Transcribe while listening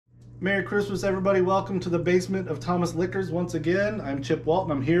Merry Christmas, everybody. Welcome to the basement of Thomas Liquors once again. I'm Chip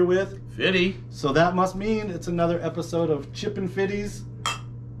Walton. I'm here with Fitty. So that must mean it's another episode of Chip and Fitty's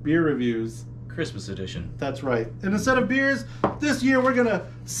Beer Reviews. Christmas edition. That's right. And instead of beers, this year we're going to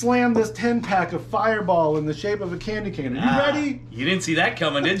slam this 10-pack of Fireball in the shape of a candy cane. Are you ready? You didn't see that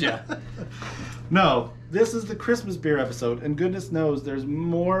coming, did you? No. This is the Christmas beer episode, and goodness knows there's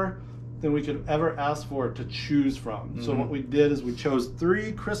more than we could ever ask for to choose from. Mm-hmm. So what we did is we chose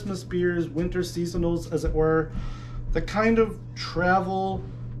 3 Christmas beers, winter seasonals as it were, that kind of travel,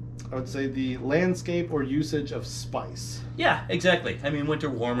 I would say, the landscape or usage of spice. Yeah, exactly. I mean, winter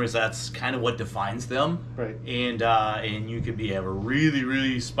warmers, that's kind of what defines them. Right. And you could have a really,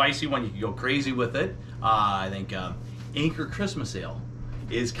 really spicy one. You could go crazy with it. I think Anchor Christmas Ale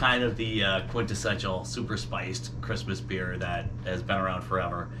is kind of the quintessential super spiced Christmas beer that has been around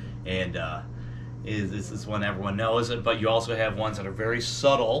forever. And this is one everyone knows it, but you also have ones that are very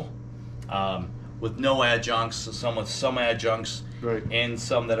subtle, with no adjuncts, some with some adjuncts, right, and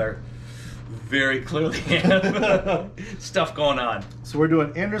some that are very clearly have stuff going on. So we're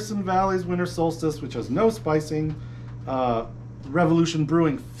doing Anderson Valley's Winter Solstice, which has no spicing, Revolution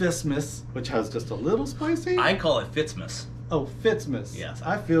Brewing Fistmas, which has just a little spicing. I call it Fistmas. Oh, Fistmas. Yes.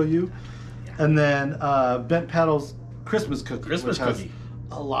 I feel you. Yeah. And then Bent Paddle's Christmas Cookie, Christmas which Cookie. has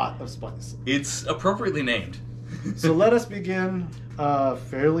a lot of spice. It's appropriately named. So let us begin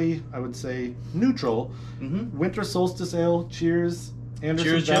fairly, I would say, neutral. Mm-hmm. Winter Solstice Ale. Cheers,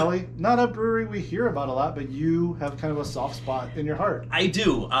 Anderson Cheers, Valley. Chip. Not a brewery we hear about a lot, but you have kind of a soft spot in your heart. I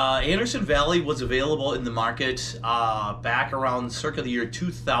do. Anderson Valley was available in the market back around circa the year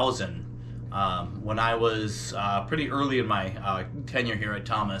 2000, when I was pretty early in my tenure here at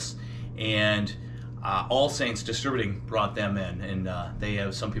Thomas, and All Saints Distributing brought them in,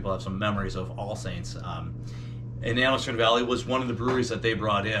 and some people have some memories of All Saints. And Anderson Valley was one of the breweries that they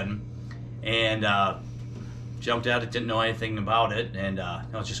brought in, and jumped at it, didn't know anything about it, and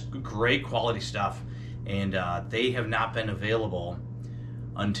it's just great quality stuff. And they have not been available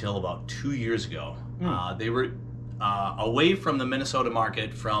until about 2 years ago. They were away from the Minnesota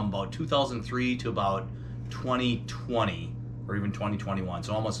market from about 2003 to about 2020. Or even 2021,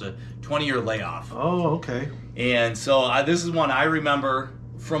 so almost a 20-year layoff. Oh, okay. And so this is one I remember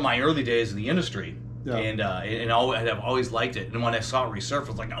from my early days in the industry, yeah. and I've always liked it. And when I saw it resurface, I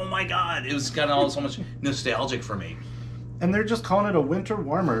was like, oh my God, it was kind of so much nostalgic for me. And they're just calling it a winter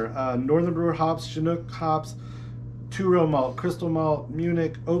warmer. Northern Brewer hops, Chinook hops, two-row malt, crystal malt,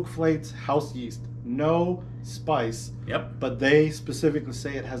 Munich, oak flakes, house yeast. No spice. Yep. But they specifically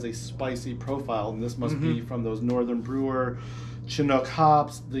say it has a spicy profile, and this must be from those Northern Brewer, Chinook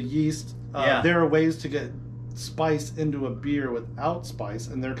hops, the yeast. There are ways to get spice into a beer without spice,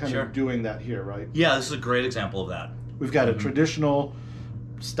 and they're kind of doing that here, right? Yeah, this is a great example of that. We've got a traditional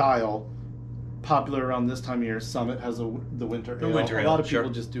style, popular around this time of year. Summit has the winter ale. Winter ale. A lot of people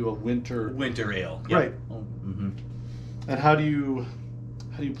just do a winter ale. Yep. Right. Oh, And how do you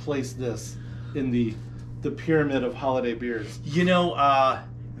place this in the pyramid of holiday beers? You know,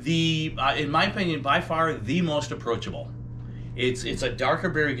 in my opinion, by far the most approachable. It's a darker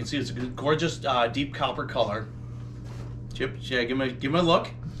beer. You can see it's a gorgeous deep copper color. Chip, yeah, give him a look.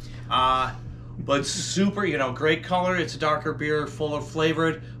 But super, great color. It's a darker beer, full of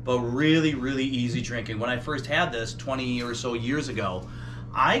flavored, but really, really easy drinking. When I first had this 20 or so years ago,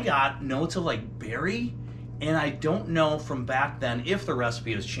 I got notes of like berry. And I don't know from back then if the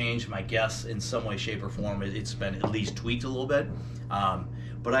recipe has changed. My guess, in some way, shape, or form, it's been at least tweaked a little bit.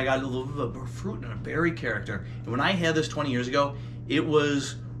 But I got a little bit of a fruit and a berry character. And when I had this 20 years ago, it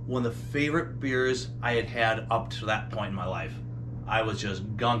was one of the favorite beers I had had up to that point in my life. I was just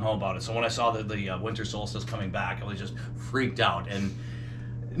gung-ho about it. So when I saw the Winter Solstice coming back, I was just freaked out. And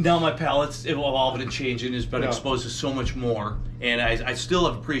now my palate's evolving and changing. It's been exposed to so much more, and I still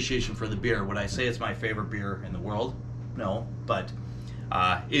have appreciation for the beer. Would I say it's my favorite beer in the world? No, but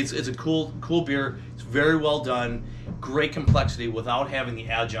it's a cool beer. It's very well done, great complexity without having the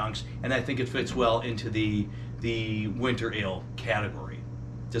adjuncts, and I think it fits well into the winter ale category,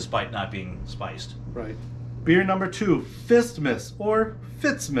 despite not being spiced. Right. Beer number 2, Fistmas, or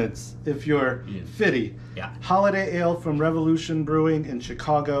Fistmas, if you're Fitty. Yeah. Holiday ale from Revolution Brewing in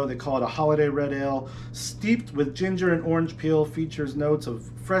Chicago. They call it a holiday red ale. Steeped with ginger and orange peel, features notes of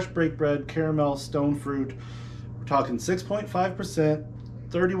fresh baked bread, caramel, stone fruit. We're talking 6.5%,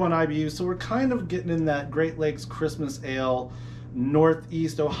 31 IBUs. So we're kind of getting in that Great Lakes Christmas ale,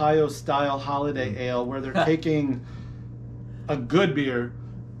 Northeast Ohio style holiday ale, where they're taking a good beer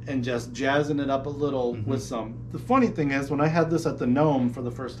and just jazzing it up a little with some. The funny thing is, when I had this at the Gnome for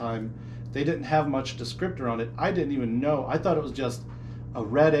the first time, they didn't have much descriptor on it. I didn't even know. I thought it was just a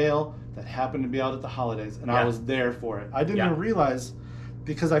red ale that happened to be out at the holidays, and I was there for it. I didn't even realize,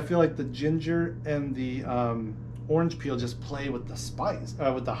 because I feel like the ginger and the orange peel just play with the spice,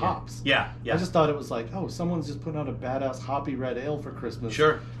 with the hops. Yeah. I just thought it was like, oh, someone's just putting out a badass hoppy red ale for Christmas.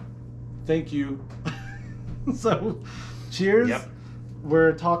 Sure. Thank you. So, cheers. Yep.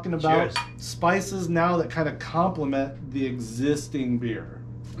 We're talking about spices now that kind of complement the existing beer.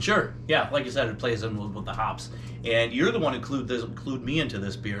 Sure. Yeah, like you said, it plays in with the hops. And you're the one who clued me into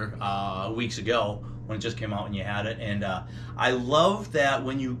this beer weeks ago when it just came out and you had it. And I love that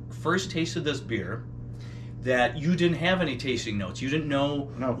when you first tasted this beer, that you didn't have any tasting notes. You didn't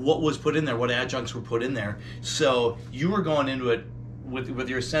know what was put in there, what adjuncts were put in there. So you were going into it with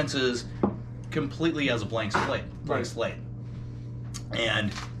your senses completely as a blank slate.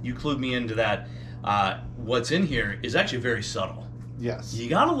 And you clued me into that. What's in here is actually very subtle. Yes. You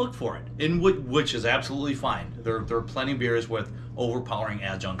got to look for it, which is absolutely fine. There are plenty of beers with overpowering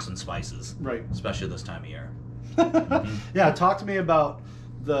adjuncts and spices. Right. Especially this time of year. Yeah, talk to me about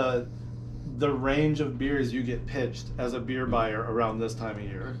the range of beers you get pitched as a beer buyer around this time of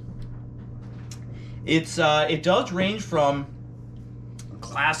year. It does range from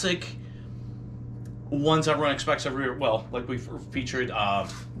classic ones everyone expects every year. Well, like we featured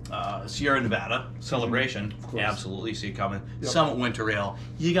Sierra Nevada Celebration. Absolutely, see it coming. Yep. Summit Winter Ale.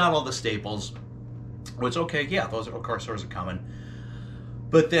 You got all the staples. Which, okay, yeah, those are coming.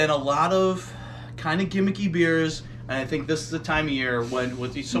 But then a lot of kind of gimmicky beers, and I think this is the time of year when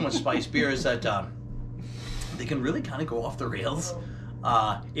with so much spiced beers that they can really kind of go off the rails.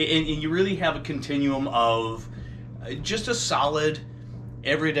 And you really have a continuum of just a solid,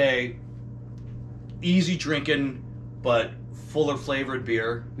 everyday, easy drinking, but fuller flavored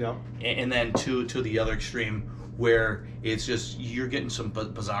beer. Yeah. And then to the other extreme where it's just you're getting some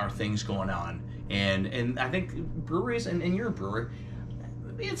bizarre things going on. And I think breweries, and you're a brewer,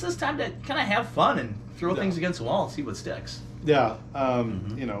 it's this time to kind of have fun and throw things against the wall and see what sticks. Yeah.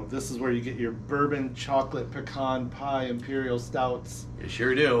 You know, this is where you get your bourbon, chocolate, pecan pie, imperial stouts. You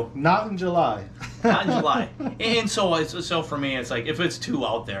sure do. Not in July. Not in July. And so for me, it's like if it's too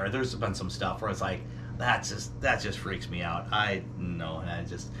out there, there's been some stuff where it's like, that just freaks me out. I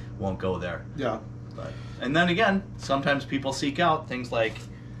just won't go there. Yeah. And then again, sometimes people seek out things like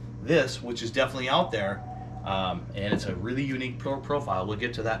this, which is definitely out there, and it's a really unique profile. We'll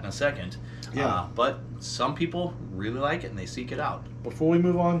get to that in a second. Yeah. But some people really like it and they seek it out. Before we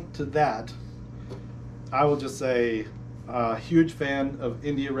move on to that, I will just say, huge fan of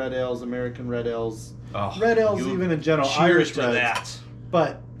India Red Ales, American Red Ales, Red Ales even in general. Cheers Irish to reds, that.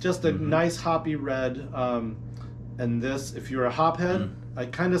 But just a nice hoppy red. And this, if you're a hophead, I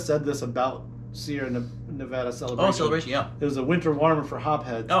kind of said this about Sierra Nevada Celebration. Oh, Celebration, yeah. It was a winter warmer for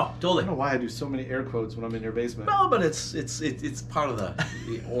hopheads. Oh, totally. I don't know why I do so many air quotes when I'm in your basement. No, but it's part of the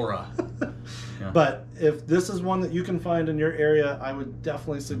aura. Yeah. But if this is one that you can find in your area, I would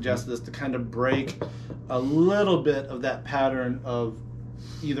definitely suggest this to kind of break a little bit of that pattern of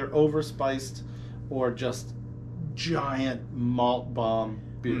either overspiced or just giant malt bomb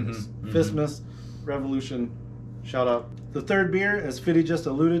beers. Fistmas, Revolution, shout out. The third beer, as Fitty just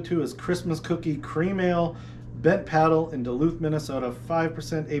alluded to, is Christmas Cookie Cream Ale, Bent Paddle in Duluth, Minnesota, 5%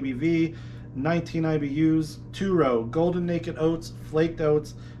 ABV, 19 IBUs, 2-row, golden naked oats, flaked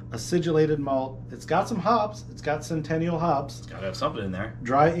oats, acidulated malt. It's got some hops. It's got Centennial hops. It's got to have something in there.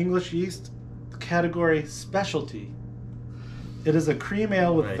 Dry English yeast, category specialty. It is a cream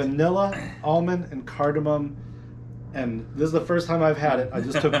ale with vanilla, almond, and cardamom. And this is the first time I've had it. I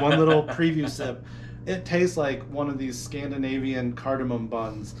just took one little preview sip. It tastes like one of these Scandinavian cardamom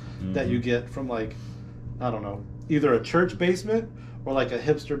buns that you get from, like, I don't know, either a church basement or like a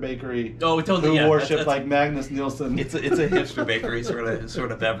hipster bakery who worship like Magnus Nielsen. It's a hipster bakery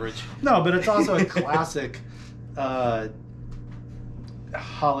sort of beverage. No, but it's also a classic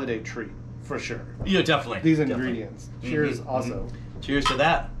holiday treat for sure. Yeah, definitely. These ingredients. Cheers also. Cheers to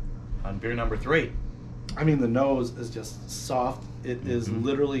that on beer number 3. I mean, the nose is just soft. It is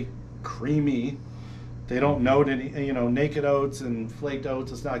literally creamy. They don't note any, naked oats and flaked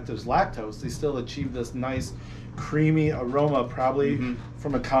oats. It's not like there's lactose. They still achieve this nice creamy aroma, probably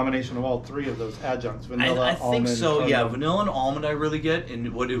from a combination of all three of those adjuncts. Vanilla, I think almond, so, cardamom. yeah. Vanilla and almond I really get.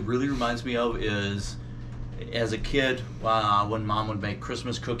 And what it really reminds me of is, as a kid, when Mom would make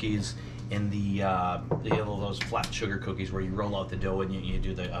Christmas cookies in the those flat sugar cookies where you roll out the dough and you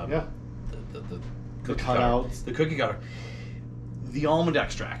do the cutouts. The cookie cutter. The almond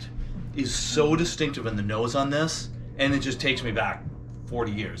extract is so distinctive in the nose on this, and it just takes me back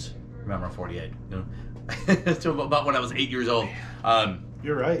 40 years. Remember, I'm 48. So about when I was 8 years old.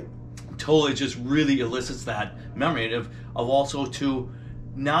 You're right. Totally, just really elicits that memory of also too.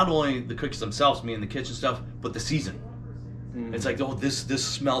 not only the cookies themselves, me and the kitchen stuff, but the season. It's like, oh, this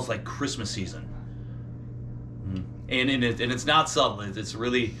smells like Christmas season. And it's not subtle. It's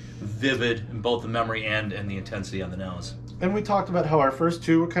really vivid in both the memory and the intensity on the nose. And we talked about how our first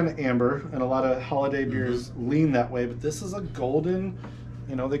two were kind of amber, and a lot of holiday beers lean that way. But this is a golden,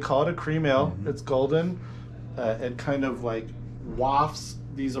 they call it a cream ale. It's golden. It kind of like wafts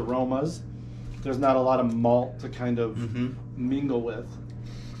these aromas. There's not a lot of malt to kind of mingle with.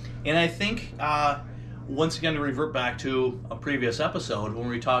 And I think, once again, to revert back to a previous episode when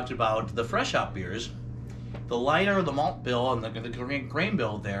we talked about the fresh hop beers, the lighter the malt bill and the grain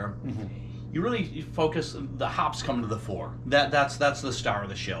bill there, you really focus, the hops come to the fore. That's the star of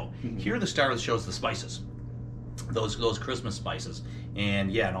the show. Here, the star of the show is the spices, those Christmas spices,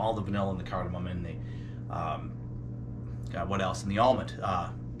 and and all the vanilla and the cardamom and the what else, and the almond,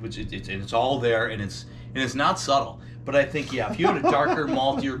 which it's all there, and it's not subtle. But I think if you had a darker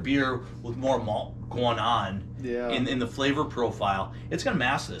maltier beer with more malt going on in the flavor profile, it's gonna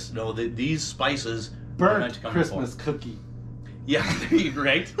mask this. These spices are meant to come Christmas cookie. Yeah,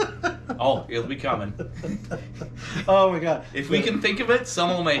 right? Oh, it'll be coming. Oh my God! If we can think of it,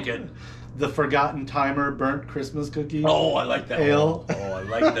 someone will make it. The Forgotten Timer burnt Christmas cookie. Oh, I like that. Ale. Oh, I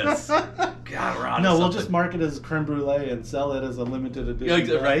like this. God, we're on. No, we'll just mark it as creme brulee and sell it as a limited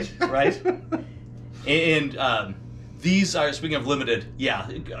edition. Right. And these are, speaking of limited,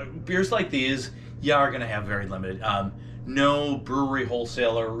 beers like these, are going to have very limited. No brewery,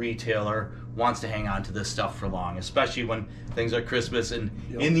 wholesaler, retailer wants to hang on to this stuff for long, especially when things are Christmas. And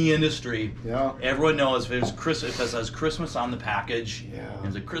in the industry, everyone knows if it says Christmas on the package,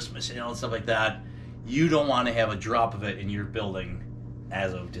 there's a Christmas, and stuff like that, you don't want to have a drop of it in your building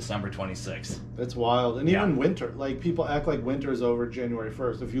as of December 26th. It's wild. And even winter. Like, people act like winter's over January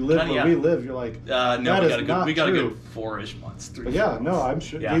 1st. If you live where we live, you're like, no, we got a good 4-ish months. But I'm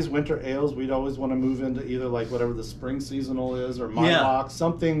sure these winter ales, we'd always want to move into either like whatever the spring seasonal is or Mailock,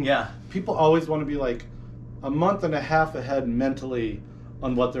 something. People always want to be like a month and a half ahead mentally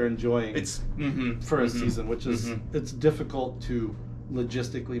on what they're enjoying for a season, which is it's difficult to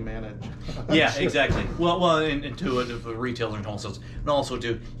logistically manage. Exactly. Well, and to a retailer and wholesale, and also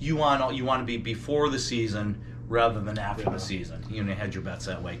you want to be before the season rather than after the season. You hedge your bets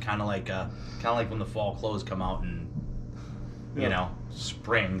that way. Kind of like when the fall clothes come out and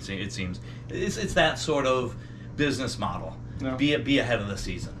spring. It seems it's that sort of business model. Be ahead of the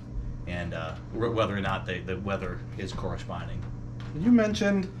season, and whether or not the weather is corresponding. You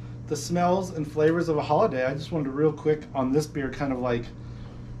mentioned the smells and flavors of a holiday. I just wanted to real quick on this beer kind of like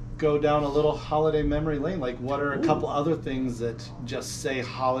go down a little holiday memory lane. Like, what are a couple other things that just say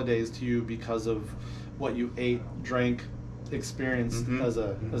holidays to you because of what you ate, drank, experienced as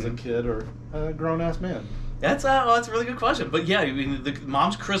a kid or a grown-ass man? That's a really good question. But the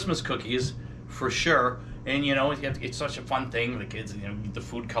mom's Christmas cookies for sure. And it's such a fun thing. The kids, the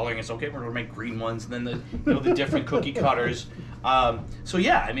food coloring. It's okay. We're gonna make green ones, and then the different cookie cutters. That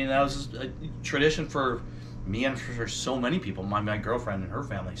was a tradition for me and for so many people. My girlfriend and her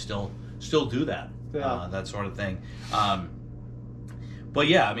family still do that. That sort of thing.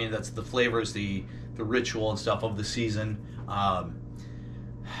 That's the flavors, the ritual and stuff of the season. What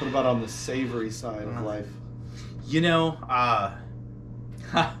about on the savory side of life?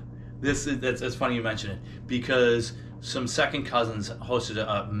 That's funny you mention it, because some second cousins hosted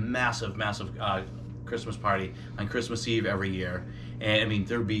a massive Christmas party on Christmas Eve every year, and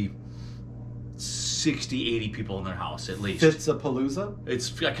there'd be 60, 80 people in their house at least. Fitz-a-palooza?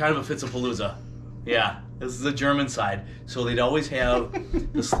 It's kind of a Fitz-a-palooza. Yeah, this is the German side, so they'd always have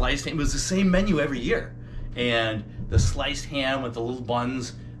the sliced ham. It was the same menu every year, and the sliced ham with the little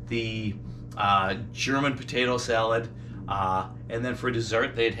buns, the German potato salad. And then for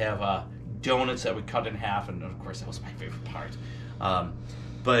dessert, they'd have donuts that would cut in half, and of course that was my favorite part.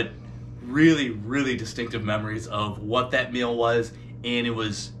 But really, really distinctive memories of what that meal was, and it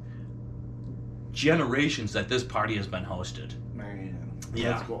was generations that this party has been hosted. Man,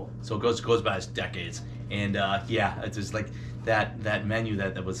 that's cool. So it goes by decades, and it's just like that menu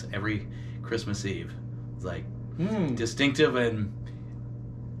that was every Christmas Eve. It's like distinctive and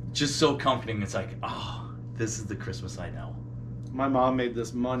just so comforting. It's like, this is the Christmas I know. My mom made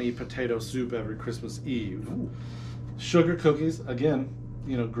this money potato soup every Christmas Eve. Ooh. Sugar cookies, again,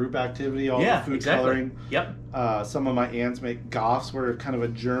 group activity, all the food coloring. Yep. Some of my aunts make Goffs, were kind of a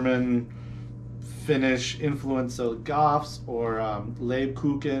German Finnish influence. So Goffs or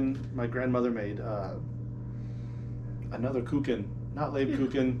Lebkuchen. My grandmother made another Kuchen. Not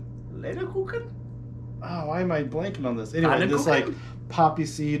Lebkuchen. Lederkuchen? Oh, why am I blanking on this? Anyway, this like poppy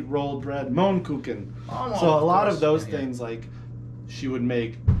seed rolled bread, Mohnkuchen. So a lot of those things like she would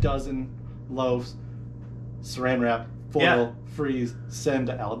make dozen loaves, saran wrap, foil, Yeah. freeze, send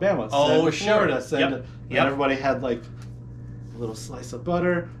to Alabama, Oh, send to sure. Florida, send Yep. to, and Yep. everybody had like a little slice of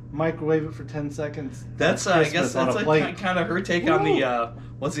butter, microwave it for 10 seconds. That's I guess Christmas on that's a plate. kind of her take on the Woo.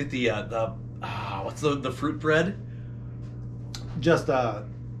 what's it what's the fruit bread? Just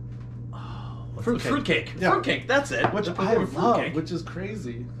What's Fruitcake. the fruitcake. Yeah. Fruitcake. That's it. which The I love, fruitcake. which is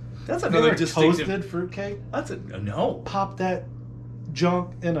crazy. That's Have you another ever distinctive. toasted fruitcake? That's a no. Pop that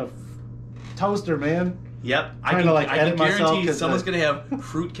junk in a toaster, man. Yep. I Trying can, to, like, I can edit myself guarantee 'cause someone's the- gonna have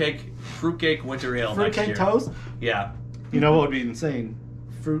fruitcake winter ale next Fruitcake year. toast? Yeah. You know what would be insane?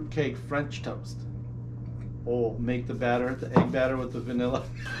 Fruitcake French toast. Oh, make the batter, the egg batter with the vanilla.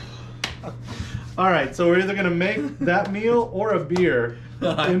 All right, so we're either going to make that meal or a beer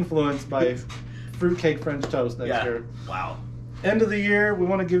influenced by fruitcake French toast next Yeah. year. Wow. End of the year, we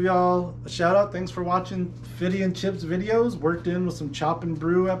want to give y'all a shout out. Thanks for watching Fitty and Chip's videos. Worked in with some chop and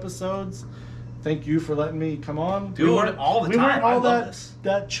brew episodes. Thank you for letting me come on. Dude, we weren't, all the we time. weren't all I love that this.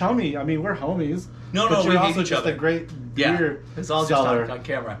 that chummy. I mean, we're homies. No, but we you're hate also each just other. a great Yeah. beer It's all seller. just on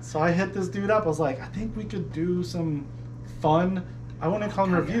camera. So I hit this dude up. I was like, I think we could do some fun. I wouldn't call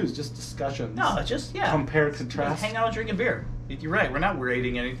them God, yeah. reviews, just discussions. No, it's just Compare, contrast. Hang out and drinking beer. You're right. We're not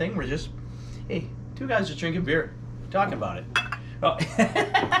rating anything. We're just hey, two guys just drinking beer, talking about it. Oh.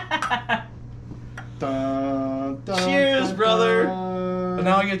 Dun, dun, Cheers, dun, brother. dun. But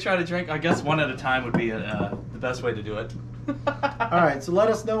now I'm gonna try to drink. I guess one at a time would be the best way to do it. All right, so let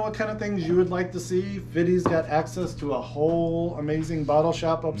us know what kind of things you would like to see. Fitty's got access to a whole amazing bottle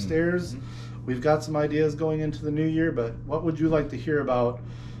shop upstairs. We've got some ideas going into the new year, but what would you like to hear about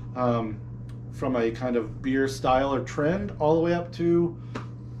from a kind of beer style or trend all the way up to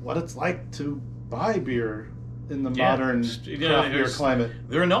what it's like to buy beer in the modern just, you know, craft beer there's- climate?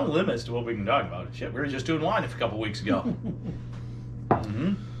 There are no limits to what we can talk about. Shit, we were just doing wine a couple weeks ago.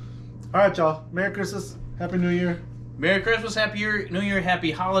 Mm-hmm. All right, y'all. Merry Christmas. Happy New Year. Merry Christmas, Happy New Year, Happy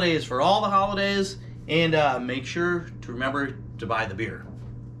Holidays for all the holidays, and make sure to remember to buy the beer.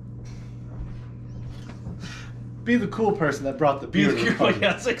 Be the cool person that brought the beer. to the party.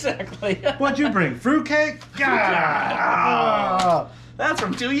 Yes, exactly. What'd you bring? Fruitcake? Ah, Ah! that's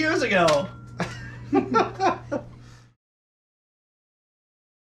from 2 years ago.